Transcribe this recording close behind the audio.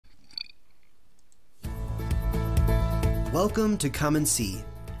Welcome to Come and See,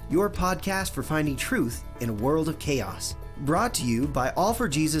 your podcast for finding truth in a world of chaos. Brought to you by All for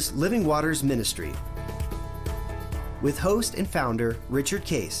Jesus Living Waters Ministry. With host and founder Richard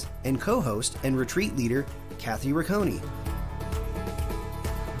Case and co-host and retreat leader Kathy Ricconi.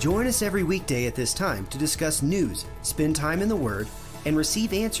 Join us every weekday at this time to discuss news, spend time in the Word, and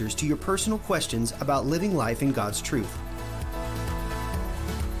receive answers to your personal questions about living life in God's truth.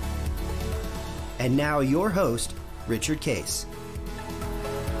 And now your host, Richard Case.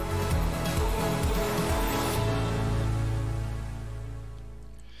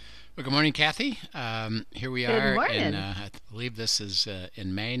 Well, good morning, Kathy. Here we Good are, morning. and I believe this is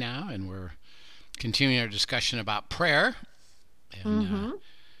in May now, and we're continuing our discussion about prayer. And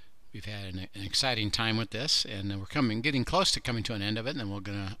we've had an exciting time with this, and we're getting close to coming to an end of it. And then we're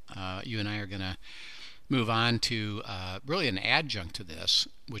gonna, you and I are gonna move on to really an adjunct to this,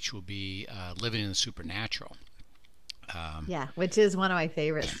 which will be living in the supernatural. Yeah, which is one of my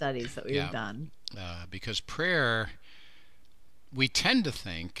favorite studies that we've Yeah. done. Because prayer, we tend to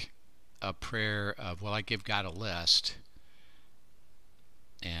think a prayer of, well, I give God a list,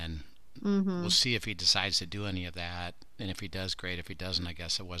 and we'll see if he decides to do any of that. And if he does, great. If he doesn't, I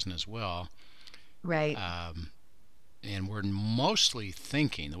guess it wasn't his will. Right. And we're mostly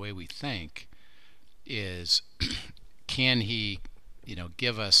thinking, the way we think is, can he,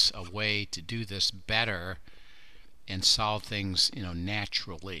 give us a way to do this better and solve things,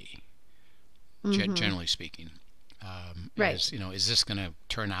 naturally, generally speaking. Right. Is this going to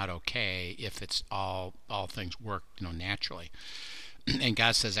turn out okay if it's all things work, naturally? And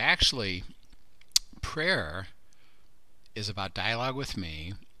God says, actually, prayer is about dialogue with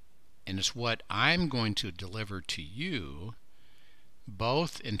me, and it's what I'm going to deliver to you,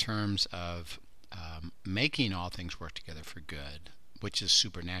 both in terms of making all things work together for good, which is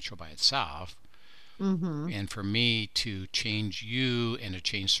supernatural by itself, and for me to change you and to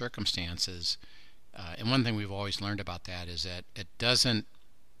change circumstances. And one thing we've always learned about that is that it doesn't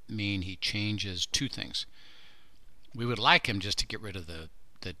mean he changes two things. We would like him just to get rid of the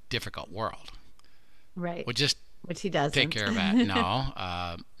difficult world. Right. We'll just Which he doesn't. take care of that.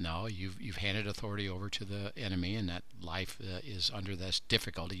 No, you've handed authority over to the enemy, and that life is under this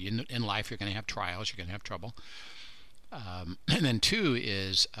difficulty. In life, you're going to have trials, you're going to have trouble. And then two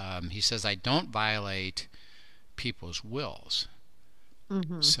is, he says, I don't violate people's wills.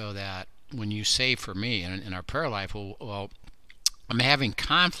 So that when you say for me, in our prayer life, well, I'm having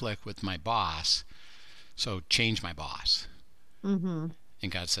conflict with my boss, so change my boss. And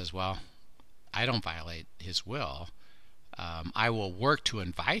God says, well, I don't violate his will. I will work to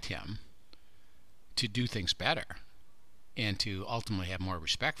invite him to do things better and to ultimately have more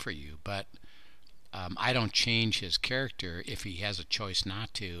respect for you. But I don't change his character if he has a choice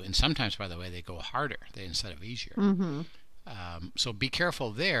not to. And sometimes, by the way, they go harder instead of easier. So be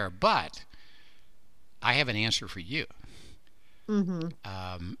careful there. But I have an answer for you. And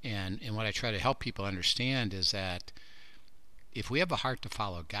what I try to help people understand is that if we have a heart to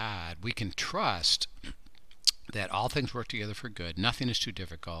follow God, we can trust that all things work together for good. Nothing is too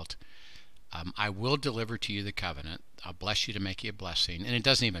difficult. I will deliver to you the covenant. I'll bless you to make you a blessing. And it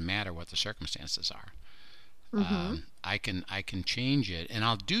doesn't even matter what the circumstances are. I can change it. And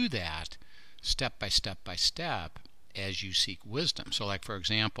I'll do that step by step by step as you seek wisdom. So like, for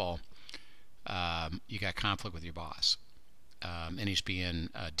example, you got conflict with your boss, and he's being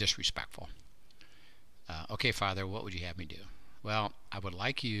disrespectful. Okay, Father, what would you have me do? Well, I would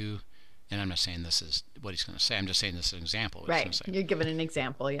like you, and I'm not saying this is what he's going to say. I'm just saying this is an example. Right. You're giving an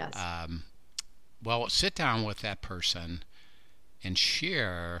example, yes. Well, sit down with that person and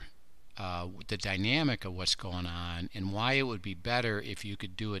share the dynamic of what's going on and why it would be better if you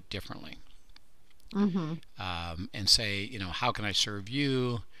could do it differently. And say, how can I serve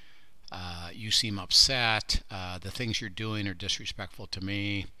you? You seem upset. The things you're doing are disrespectful to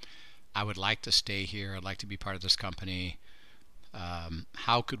me. I would like to stay here. I'd like to be part of this company.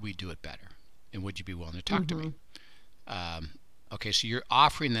 How could we do it better? And would you be willing to talk to me? Okay, so you're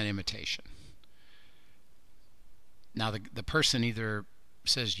offering that invitation. Now, the person either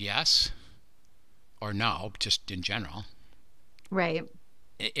says yes or no, just in general. Right.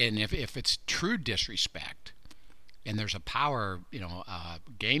 And if it's true disrespect and there's a power,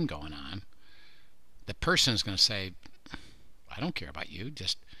 game going on, the person is going to say, I don't care about you.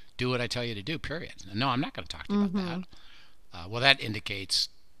 Just do what I tell you to do, period. No, I'm not going to talk to you about that. Well, that indicates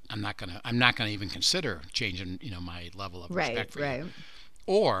I'm not going to even consider changing, my level of respect for you.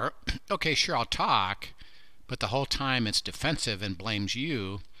 Or, okay, sure, I'll talk, but the whole time it's defensive and blames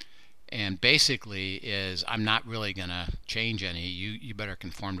you, and basically is, I'm not really going to change any. You better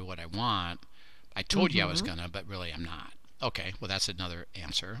conform to what I want. I told you I was going to, but really I'm not. okay, well, that's another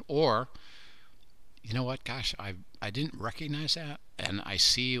answer. Or, you know what, gosh, I didn't recognize that, and I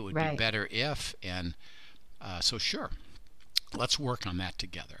see it would be better if, and so sure, let's work on that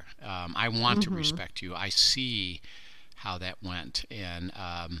together. I want to respect you. I see how that went, and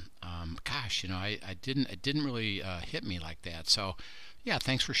gosh, it didn't really hit me like that. So, yeah,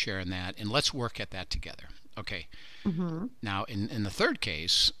 thanks for sharing that, and let's work at that together. Okay. Now, in the third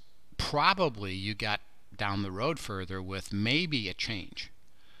case, probably you got down the road further with maybe a change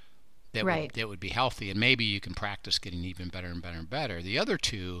that would be healthy, and maybe you can practice getting even better and better and better. The other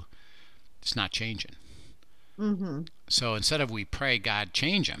two, it's not changing. So instead of we pray God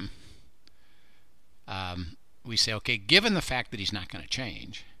change him, we say, okay, given the fact that he's not going to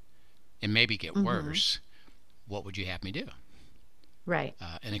change and maybe get worse, what would you have me do? Right.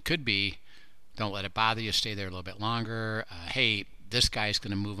 And it could be, don't let it bother you, stay there a little bit longer. Hey, this guy's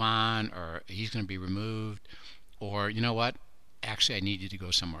going to move on, or he's going to be removed, or you know what? Actually, I need you to go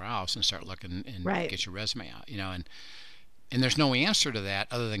somewhere else and start looking and get your resume out. And there's no answer to that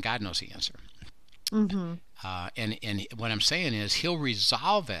other than God knows the answer. And what I'm saying is he'll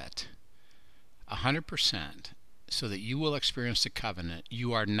resolve it 100% so that you will experience the covenant.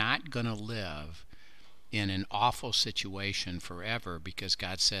 You are not going to live in an awful situation forever, because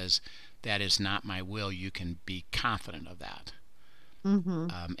God says that is not my will. You can be confident of that.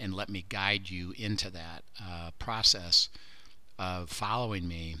 And let me guide you into that process of following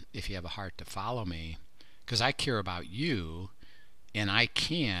me, if you have a heart to follow me, because I care about you, and I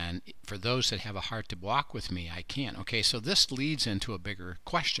can, for those that have a heart to walk with me, I can. Okay, so this leads into a bigger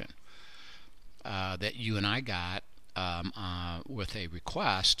question that you and I got with a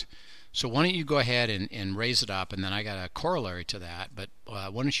request. So why don't you go ahead and raise it up, and then I got a corollary to that, but why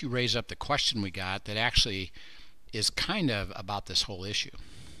don't you raise up the question we got that actually is kind of about this whole issue.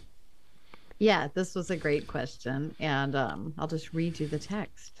 Yeah, this was a great question, and I'll just read you the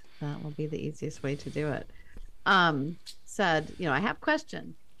text. That will be the easiest way to do it. Said, I have a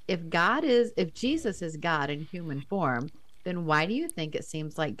question. If Jesus is God in human form, then why do you think it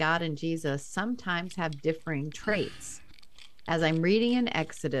seems like God and Jesus sometimes have differing traits? As I'm reading in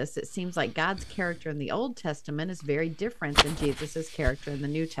Exodus, it seems like God's character in the Old Testament is very different than Jesus's character in the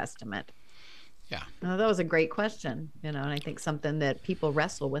New Testament. Yeah. That was a great question, and I think something that people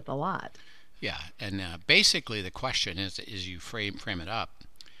wrestle with a lot. Yeah, and basically the question is you frame it up,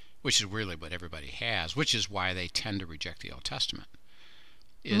 which is really what everybody has, which is why they tend to reject the Old Testament,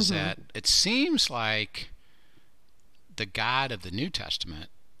 is that it seems like the God of the New Testament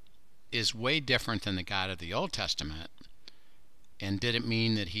is way different than the God of the Old Testament. And did it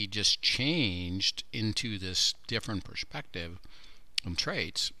mean that he just changed into this different perspective and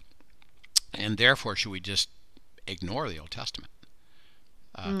traits, and therefore should we just ignore the Old Testament?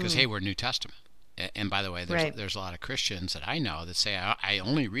 Because hey, we're New Testament. And by the way, there's a lot of Christians that I know that say I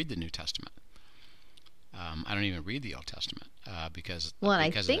only read the New Testament. I don't even read the Old Testament because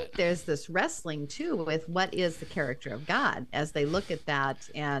I think there's this wrestling too with what is the character of God as they look at that,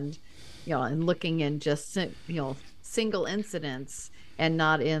 and and looking in just single incidents and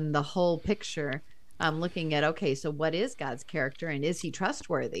not in the whole picture. Looking at, okay, so what is God's character, and is he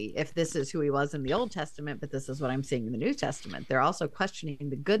trustworthy? If this is who he was in the Old Testament, but this is what I'm seeing in the New Testament, they're also questioning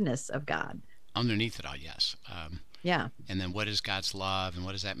the goodness of God. Underneath it all, yes. Yeah. And then what is God's love, and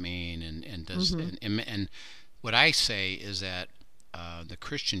what does that mean? And does and what I say is that the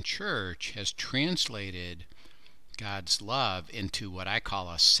Christian church has translated God's love into what I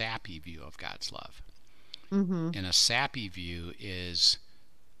call a sappy view of God's love. And a sappy view is,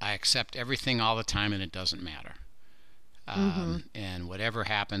 I accept everything all the time and it doesn't matter. And whatever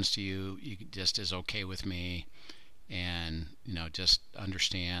happens to you, just is okay with me. And, just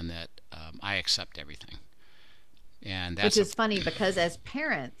understand that I accept everything. And that's which is funny, because as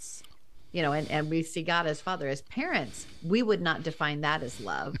parents, and we see God as Father, as parents, we would not define that as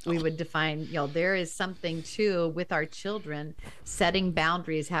love. We would define, there is something too with our children, setting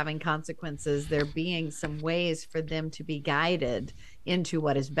boundaries, having consequences, there being some ways for them to be guided into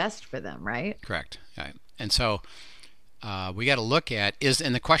what is best for them, right? Correct. Right. And so we got to look at,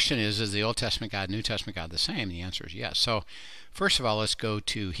 and the question is the Old Testament God, New Testament God the same? The answer is yes. So first of all, let's go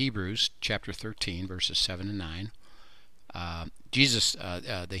to Hebrews chapter 13, verses 7 and 9. Jesus,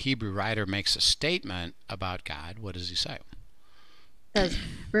 the Hebrew writer, makes a statement about God. What does he say? It says,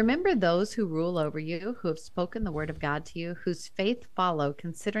 remember those who rule over you, who have spoken the word of God to you, whose faith follow,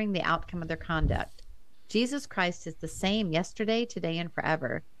 considering the outcome of their conduct. Jesus Christ is the same yesterday, today, and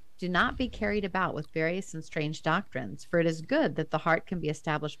forever. Do not be carried about with various and strange doctrines, for it is good that the heart can be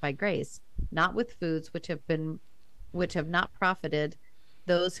established by grace, not with foods which have not profited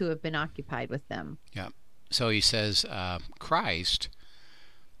those who have been occupied with them. Yeah. So he says, Christ,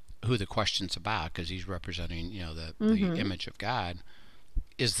 who the question's about, because he's representing, the image of God,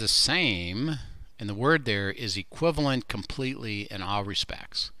 is the same, and the word there is equivalent completely in all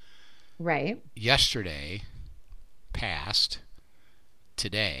respects. Right. Yesterday, past,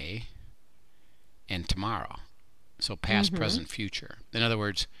 today, and tomorrow. So past, present, future. In other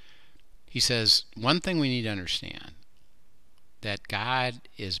words, he says, one thing we need to understand, that God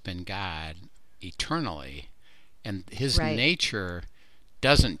has been God eternally, and his nature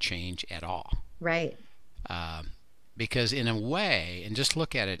doesn't change at all. Right. Because in a way, and just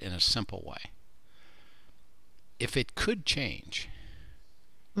look at it in a simple way, if it could change,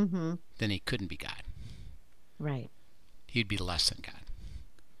 then he couldn't be God. Right. He'd be less than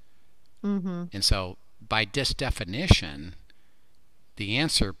God. And so, by this definition, the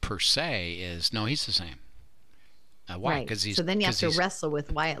answer per se is no, he's the same. Why? Right. So then you have to wrestle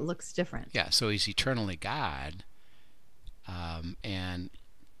with why it looks different. Yeah, so he's eternally God, and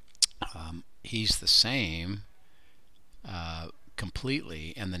he's the same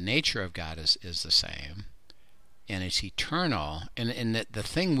completely, and the nature of God is the same, and it's eternal, and the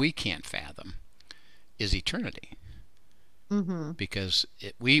thing we can't fathom is eternity. Because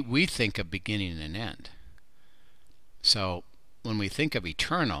we think of beginning and end. So when we think of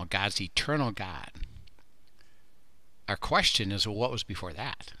eternal, God's eternal God, our question is, well, what was before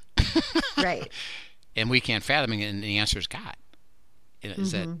that? Right. And we can't fathom it, and the answer is God.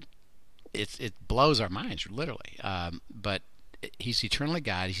 Is that it blows our minds, literally. But he's eternally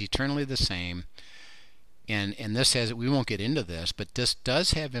God. He's eternally the same. And this has, we won't get into this, but this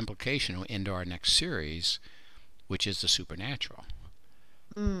does have implication into our next series, which is the supernatural.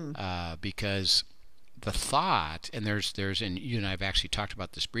 Because the thought, and there's, and you and I have actually talked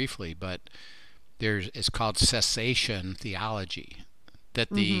about this briefly, but it's called cessation theology, that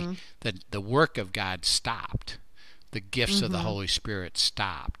the work of God stopped, the gifts of the Holy Spirit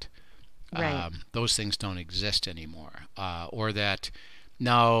stopped. Right. Those things don't exist anymore, or that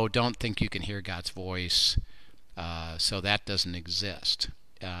no, don't think you can hear God's voice, so that doesn't exist.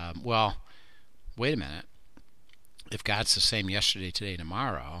 Well, wait a minute. If God's the same yesterday, today,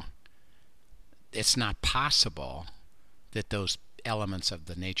 tomorrow, it's not possible that those elements of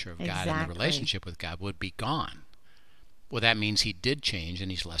the nature of God and the relationship with God would be gone. Well, that means he did change and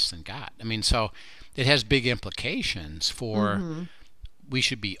he's less than God. I mean, so it has big implications for, we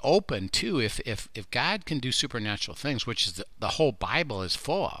should be open to, if God can do supernatural things, which is the whole Bible is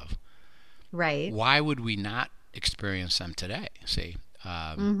full of, right? Why would we not experience them today? See,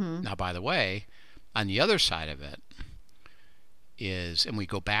 now, by the way, on the other side of it is, and we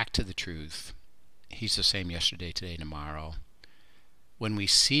go back to the truth, he's the same yesterday, today, tomorrow. When we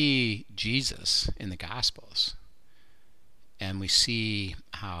see Jesus in the Gospels, and we see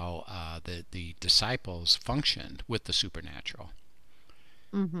how the disciples functioned with the supernatural,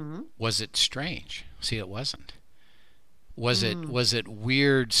 was it strange? See, it wasn't. Was it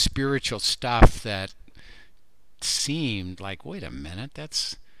weird spiritual stuff that seemed like, wait a minute,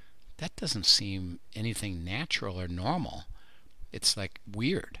 that doesn't seem anything natural or normal. It's like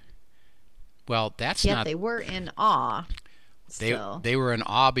weird. Well, that's not. Yet they were in awe. They were in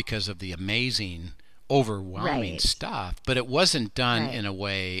awe because of the amazing, overwhelming stuff, but it wasn't done in a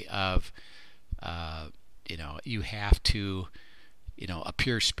way of, you have to,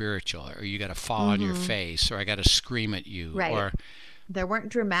 appear spiritual, or you got to fall on your face, or I got to scream at you, or there weren't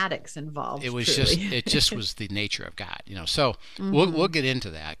dramatics involved. It was truly. it just was the nature of God, So we'll get into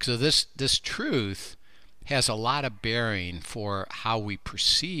that. So this truth has a lot of bearing for how we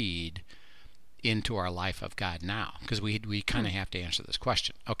proceed into our life of God now, because we kind of have to answer this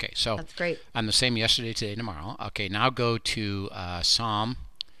question. Okay, so that's great. I'm the same yesterday, today, tomorrow. Okay, now go to Psalm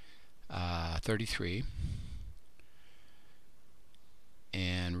 33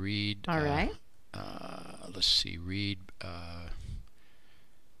 and read. All right. Let's see. Read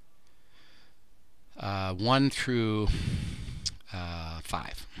 1 through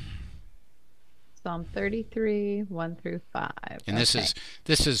 5. Psalm 33, 1 through 5. And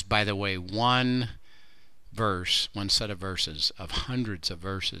this is, by the way, one set of verses of hundreds of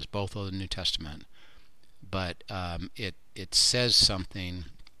verses, both of the New Testament. But it says something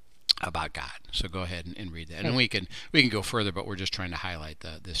about God. So go ahead and read that. And we can go further, but we're just trying to highlight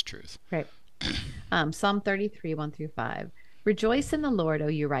this truth. Right. Psalm 33, 1 through 5. Rejoice in the Lord, O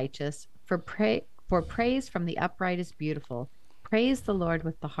you righteous, for praise from the upright is beautiful. Praise the Lord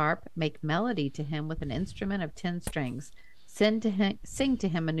with the harp. Make melody to him with an instrument of 10 strings. Sing to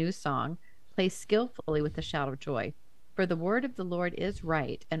him a new song. Play skillfully with a shout of joy. For the word of the Lord is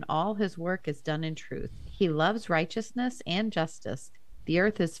right, and all his work is done in truth. He loves righteousness and justice. The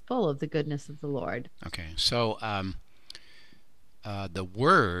earth is full of the goodness of the Lord. Okay, so the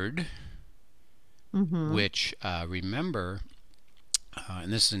word, which remember,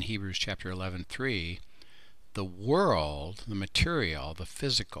 and this is in Hebrews chapter 11:3, the world, the material, the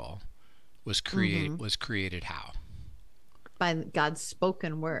physical, was created how? By God's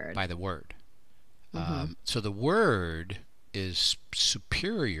spoken word. By the word. So the word is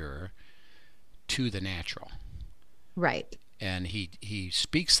superior to the natural. Right. And he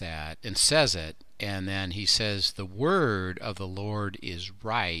speaks that and says it, and then he says the word of the Lord is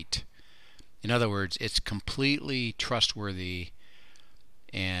right. In other words, it's completely trustworthy,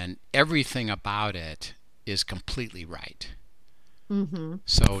 and everything about it is completely right.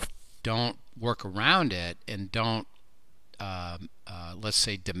 So don't work around it, and don't, let's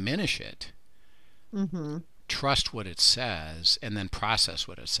say, diminish it. Trust what it says, and then process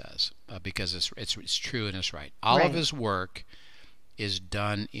what it says, because it's true and it's right. All of his work is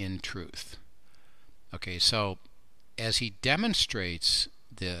done in truth. Okay, so as he demonstrates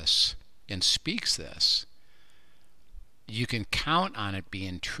this and speaks this, you can count on it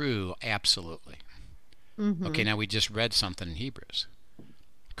being true, absolutely. Okay, now we just read something in Hebrews.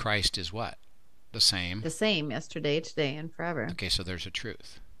 Christ is what? The same? The same yesterday, today, and forever. Okay, so there's a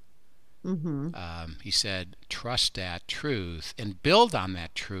truth. He said, trust that truth and build on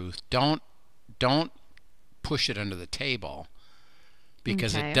that truth. Don't push it under the table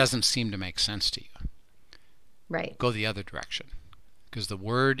because it doesn't seem to make sense to you. Right. Go the other direction, because the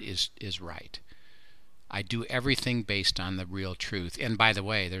word is right. I do everything based on the real truth. And by the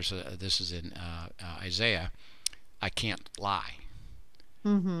way, this is in Isaiah. I can't lie.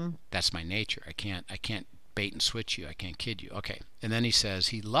 That's my nature. I can't bait and switch you. I can't kid you. Okay. And then he says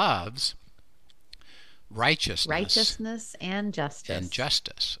he loves righteousness and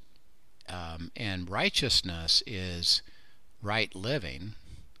justice. And righteousness is right living.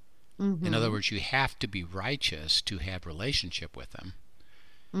 In other words, you have to be righteous to have relationship with him.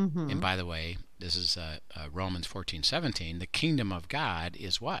 And by the way, this is Romans 14:17. The kingdom of God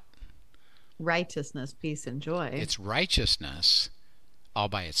is what? Righteousness, peace, and joy. It's righteousness all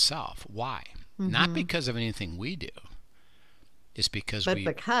by itself. Why? Not because of anything we do. It's because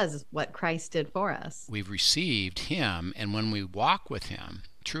because what Christ did for us. We've received him, and when we walk with him,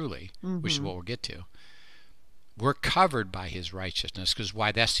 truly, which is what we'll get to, we're covered by his righteousness, because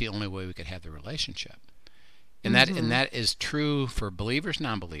why? That's the only way we could have the relationship. And that is true for believers,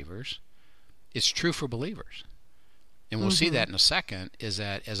 non-believers. It's true for believers. And we'll see that in a second, is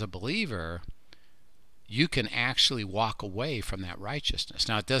that as a believer, you can actually walk away from that righteousness.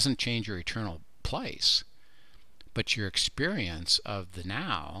 Now, it doesn't change your eternal place, but your experience of the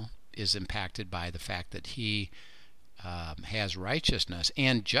now is impacted by the fact that he has righteousness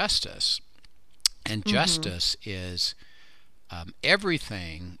and justice. And justice is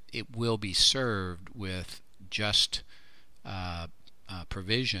everything. It will be served with just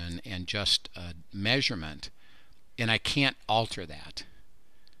provision and just measurement, and I can't alter that.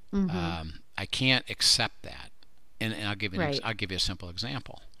 I can't accept that. And I'll give you I'll give you a simple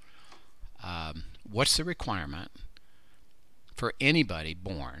example. What's the requirement for anybody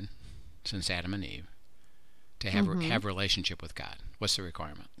born since Adam and Eve to have relationship with God? What's the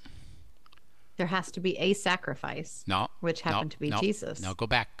requirement? There has to be a sacrifice. No, which happened to be Jesus. No, go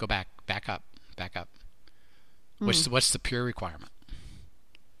back up. What's the pure requirement?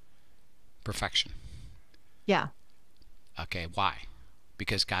 Perfection. Yeah. Okay, why?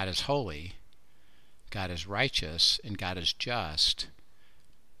 Because God is holy, God is righteous, and God is just.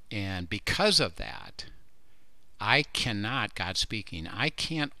 And because of that, I cannot, God speaking, I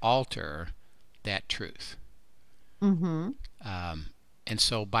can't alter that truth. And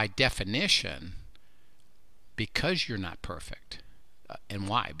so by definition, because you're not perfect, and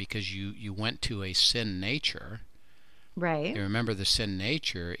why? Because you went to a sin nature. Right. And remember, the sin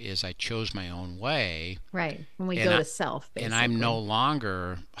nature is I chose my own way. Right. When we go to self, basically. And I'm no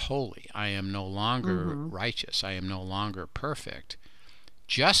longer holy. I am no longer righteous. I am no longer perfect.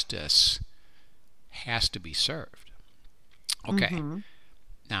 Justice has to be served. Okay.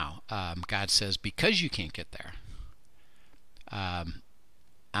 Now, God says, because you can't get there,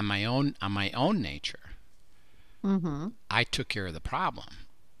 on my own nature, I took care of the problem.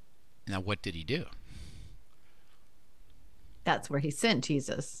 Now, what did he do? That's where he sent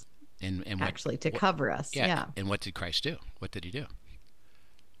Jesus. And actually to cover us. Yeah. And what did Christ do? What did he do?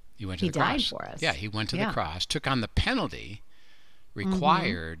 He went to the cross. He died for us. Yeah, he went to the cross, took on the penalty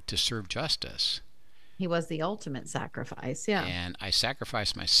required to serve justice. He was the ultimate sacrifice. Yeah. And I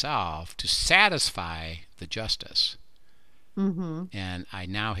sacrificed myself to satisfy the justice. And I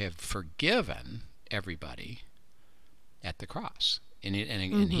now have forgiven everybody at the cross.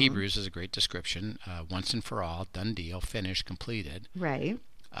 in Hebrews is a great description. Once and for all, done deal, finished, completed. Right.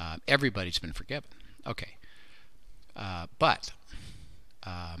 Everybody's been forgiven. Okay. But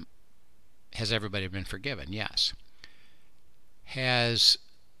has everybody been forgiven? Yes. Has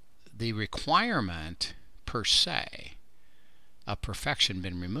the requirement per se of perfection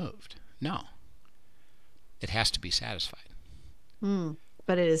been removed? No. It has to be satisfied.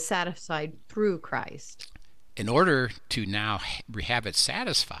 But it is satisfied through Christ. In order to now have it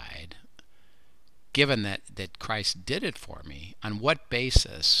satisfied, given that Christ did it for me, on what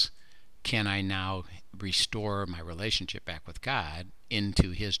basis can I now restore my relationship back with God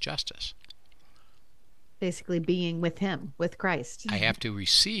into his justice? Basically being with him, with Christ. I have to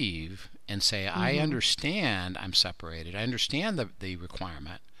receive and say, I understand I'm separated. I understand the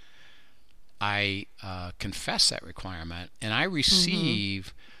requirement. I confess that requirement, and I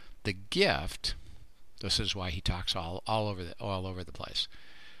receive the gift. This is why he talks all over the place.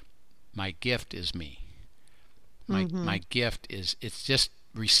 My gift is me. My gift is, it's just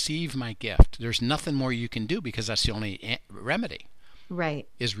receive my gift. There's nothing more you can do, because that's the only remedy. Right.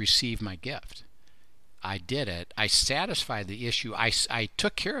 Is receive my gift. I did it. I satisfied the issue. I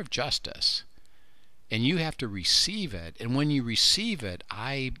took care of justice, and you have to receive it. And when you receive it,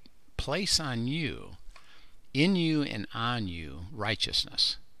 I place on you, in you and on you,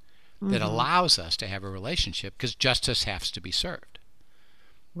 righteousness that allows us to have a relationship, because justice has to be served.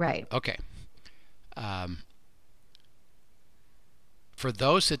 Right. Okay. For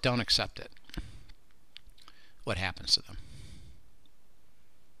those that don't accept it, what happens to them?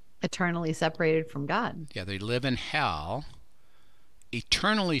 Eternally separated from God. Yeah, they live in hell,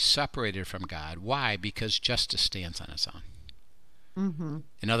 eternally separated from God. Why? Because justice stands on its own.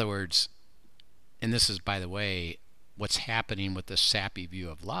 In other words, and this is, by the way, what's happening with the sappy view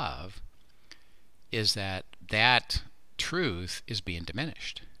of love, is that truth is being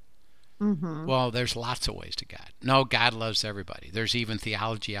diminished. Well, there's lots of ways to God. No, God loves everybody. There's even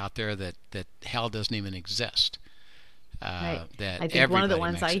theology out there that hell doesn't even exist. Right. That I think one of the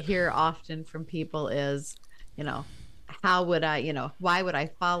ones I it. hear often from people is, how would I, why would I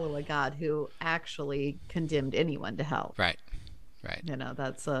follow a God who actually condemned anyone to hell? Right. Right.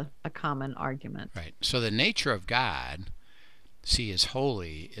 That's a common argument. Right. So the nature of God, is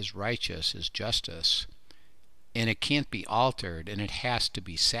holy, is righteous, is justice, and it can't be altered, and it has to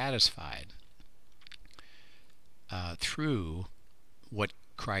be satisfied through what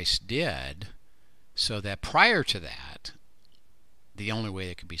Christ did, so that prior to that, the only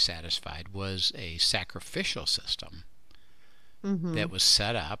way it could be satisfied was a sacrificial system that was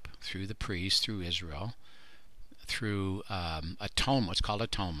set up through the priests, through Israel, through atonement, what's called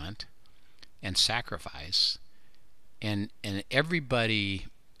atonement, and sacrifice, and everybody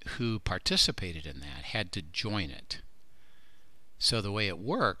who participated in that had to join it. So the way it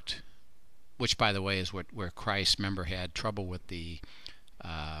worked, which by the way is where Christ, remember, had trouble with the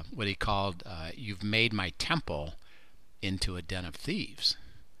what he called, you've made my temple into a den of thieves.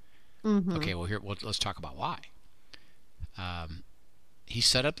 Okay, well let's talk about why. He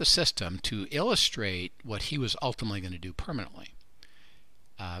set up the system to illustrate what he was ultimately going to do permanently.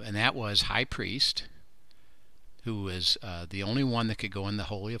 And that was high priest, who was the only one that could go in the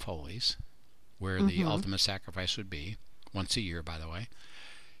Holy of Holies, where the ultimate sacrifice would be, once a year, by the way,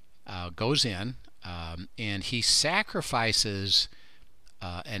 goes in, and he sacrifices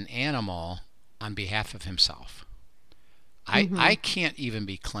an animal on behalf of himself. I can't even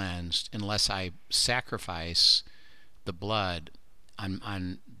be cleansed unless I sacrifice the blood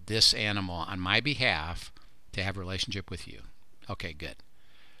on this animal on my behalf to have a relationship with you. Okay, good.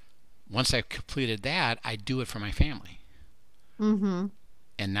 Once I've completed that, I do it for my family. And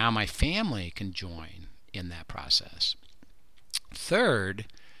now my family can join in that process. Third,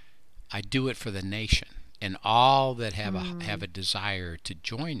 I do it for the nation and all that have a desire to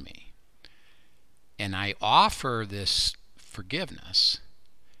join me. And I offer this forgiveness.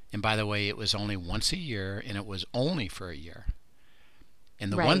 And by the way, it was only once a year, and it was only for a year.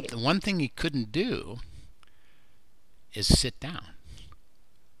 And the one thing he couldn't do is sit down.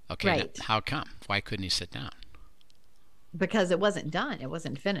 Okay, right. How come? Why couldn't he sit down? Because it wasn't done. It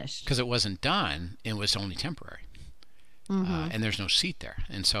wasn't finished. Because it wasn't done. It was only temporary. And there's no seat there.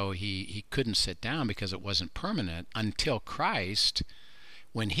 And so he couldn't sit down because it wasn't permanent until Christ,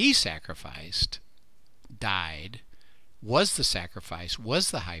 when he sacrificed, died, was the sacrifice,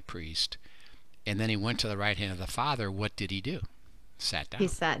 was the high priest, and then he went to the right hand of the Father. What did he do? Sat down. He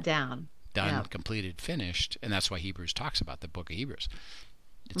sat down. Done, yep. Completed, finished. And that's why Hebrews talks about the book of Hebrews.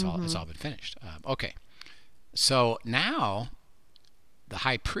 It's all been finished. Okay. So now the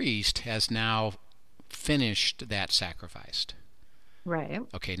high priest has now finished that sacrifice. Right.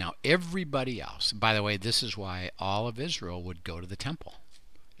 Okay, now everybody else, by the way, this is why all of Israel would go to the temple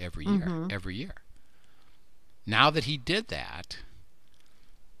every year. Now that he did that,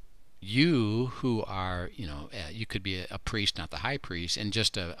 you who are, you could be a priest, not the high priest, and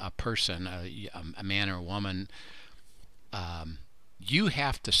just a person, a man or a woman, you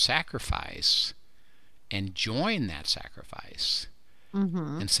have to sacrifice and join that sacrifice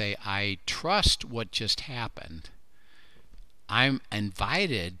and say, I trust what just happened. I'm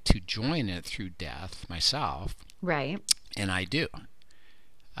invited to join it through death myself. Right. And I do.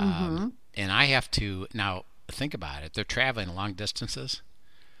 And I have to, now think about it, they're traveling long distances.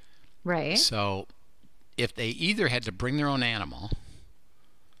 Right. So if they either had to bring their own animal,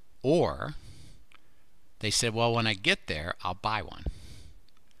 or they said, well, when I get there, I'll buy one.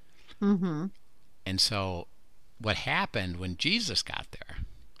 And so what happened when Jesus got there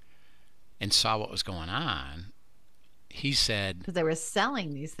and saw what was going on, he said, because they were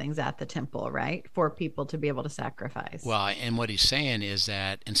selling these things at the temple, right, for people to be able to sacrifice. Well, and what he's saying is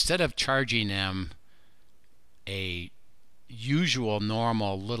that instead of charging them a usual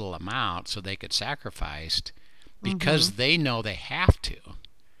normal little amount so they could sacrifice, because they know they have to,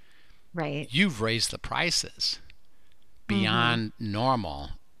 right, you've raised the prices beyond normal,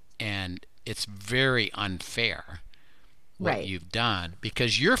 and it's very unfair what you've done,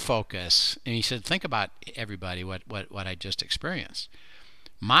 because your focus, and he said, think about everybody, what I just experienced.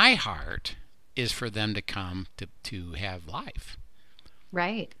 My heart is for them to come to have life.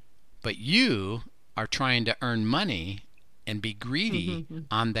 Right. But you are trying to earn money and be greedy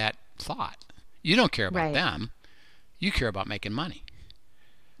on that thought. You don't care about them. You care about making money.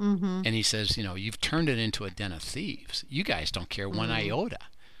 And he says, you've turned it into a den of thieves. You guys don't care one iota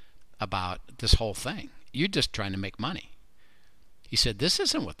about this whole thing. You're just trying to make money. He said, this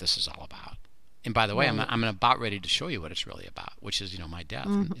isn't what this is all about. And by the way, I'm about ready to show you what it's really about, which is, my death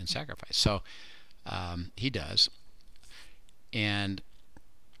and sacrifice. So he does.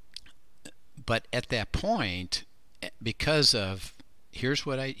 But at that point, because of, here's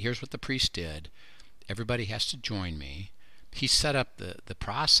what the priest did, everybody has to join me. He set up the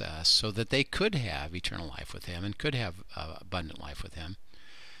process so that they could have eternal life with him and could have abundant life with him.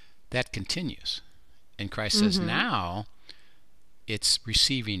 That continues. And Christ says, now it's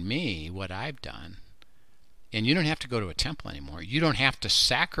receiving me, what I've done. And you don't have to go to a temple anymore. You don't have to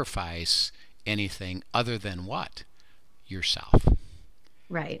sacrifice anything other than what? Yourself.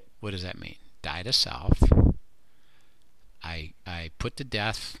 Right. What does that mean? Die to self. I put to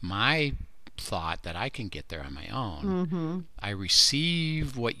death my thought that I can get there on my own. I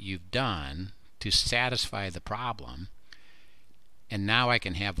receive what you've done to satisfy the problem. And now I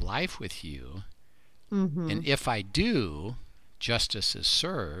can have life with you. And if I do, justice is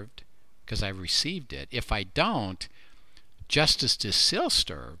served because I've received it. If I don't, justice is still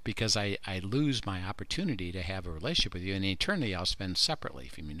served because I lose my opportunity to have a relationship with you, and eternity I'll spend separately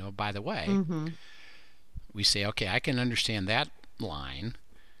from you. By the way, we say, okay, I can understand that line.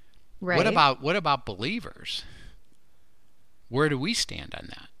 Right. What about believers? Where do we stand on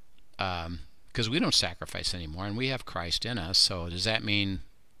that? Because we don't sacrifice anymore, and we have Christ in us. So does that mean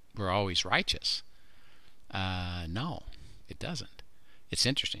we're always righteous? No, it doesn't. It's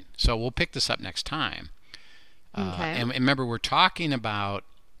interesting. So we'll pick this up next time. And remember, we're talking about,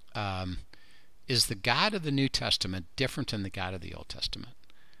 is the God of the New Testament different than the God of the Old Testament?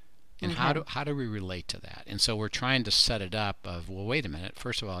 And how do we relate to that? And so we're trying to set it up of, well, wait a minute.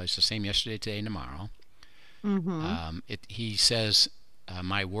 First of all, it's the same yesterday, today, and tomorrow. He says,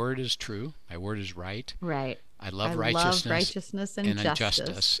 my word is true. My word is right. Right. I love righteousness and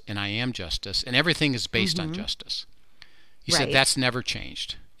justice. And I am justice. And everything is based on justice. He said that's never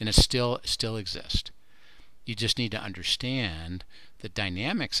changed. And it still exists. You just need to understand the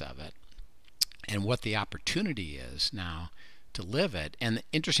dynamics of it and what the opportunity is now to live it. And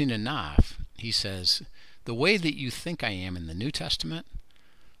interesting enough, he says, the way that you think I am in the New Testament,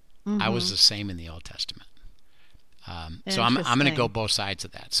 I was the same in the Old Testament. So I'm going to go both sides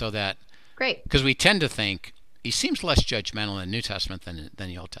of that. So that, great, because we tend to think he seems less judgmental in the New Testament than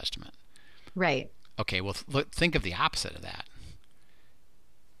the Old Testament. Right. Okay. Well, think of the opposite of that.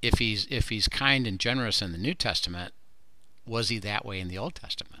 If he's kind and generous in the New Testament, was he that way in the Old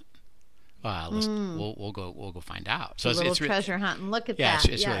Testament? We'll go find out. So it's treasure hunt and look at that.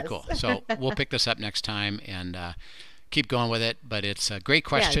 Yeah, it's really cool. So we'll pick this up next time and keep going with it. But it's a great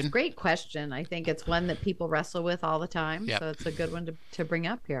question. Yeah, it's a great question. I think it's one that people wrestle with all the time. Yep. So it's a good one to bring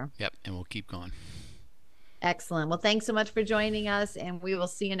up here. Yep, and we'll keep going. Excellent. Well, thanks so much for joining us, and we will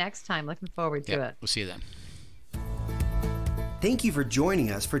see you next time. Looking forward to it. We'll see you then. Thank you for joining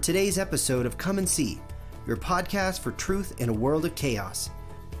us for today's episode of Come and See. your podcast for truth in a world of chaos.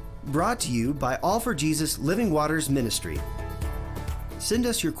 Brought to you by All for Jesus Living Waters Ministry. Send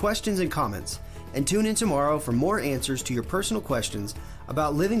us your questions and comments, and tune in tomorrow for more answers to your personal questions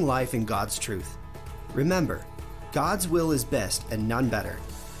about living life in God's truth. Remember, God's will is best and none better.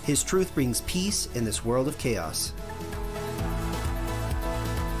 His truth brings peace in this world of chaos.